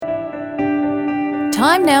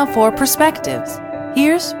Time now for Perspectives.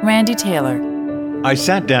 Here's Randy Taylor. I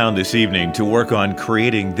sat down this evening to work on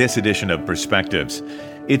creating this edition of Perspectives.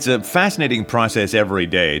 It's a fascinating process every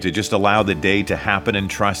day to just allow the day to happen and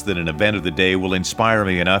trust that an event of the day will inspire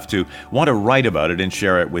me enough to want to write about it and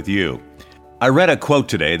share it with you. I read a quote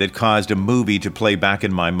today that caused a movie to play back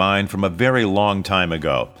in my mind from a very long time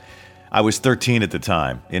ago. I was 13 at the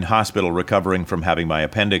time, in hospital recovering from having my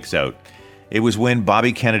appendix out. It was when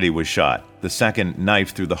Bobby Kennedy was shot, the second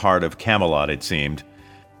knife through the heart of Camelot, it seemed.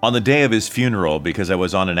 On the day of his funeral, because I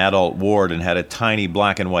was on an adult ward and had a tiny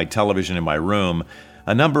black and white television in my room,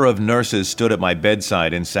 a number of nurses stood at my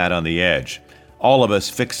bedside and sat on the edge, all of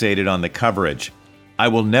us fixated on the coverage. I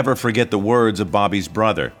will never forget the words of Bobby's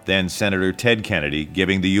brother, then Senator Ted Kennedy,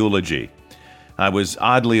 giving the eulogy. I was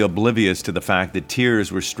oddly oblivious to the fact that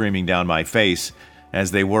tears were streaming down my face,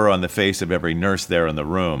 as they were on the face of every nurse there in the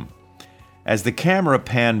room. As the camera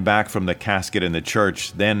panned back from the casket in the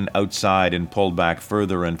church, then outside and pulled back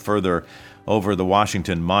further and further over the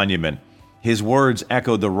Washington Monument, his words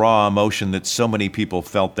echoed the raw emotion that so many people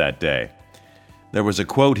felt that day. There was a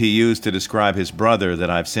quote he used to describe his brother that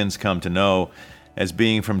I've since come to know as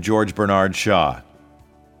being from George Bernard Shaw.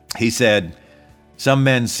 He said, "Some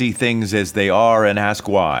men see things as they are and ask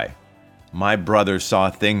why. My brother saw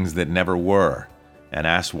things that never were and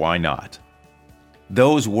asked why not."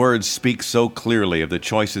 Those words speak so clearly of the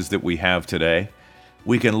choices that we have today.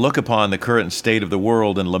 We can look upon the current state of the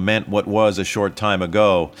world and lament what was a short time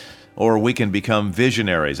ago, or we can become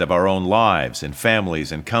visionaries of our own lives and families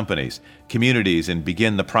and companies, communities, and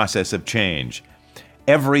begin the process of change.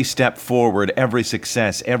 Every step forward, every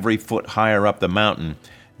success, every foot higher up the mountain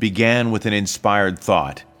began with an inspired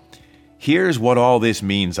thought. Here's what all this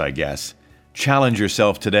means, I guess. Challenge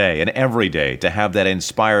yourself today and every day to have that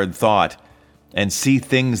inspired thought and see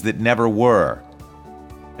things that never were,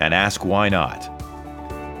 and ask why not.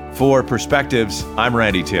 For Perspectives, I'm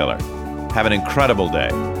Randy Taylor. Have an incredible day,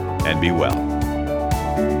 and be well.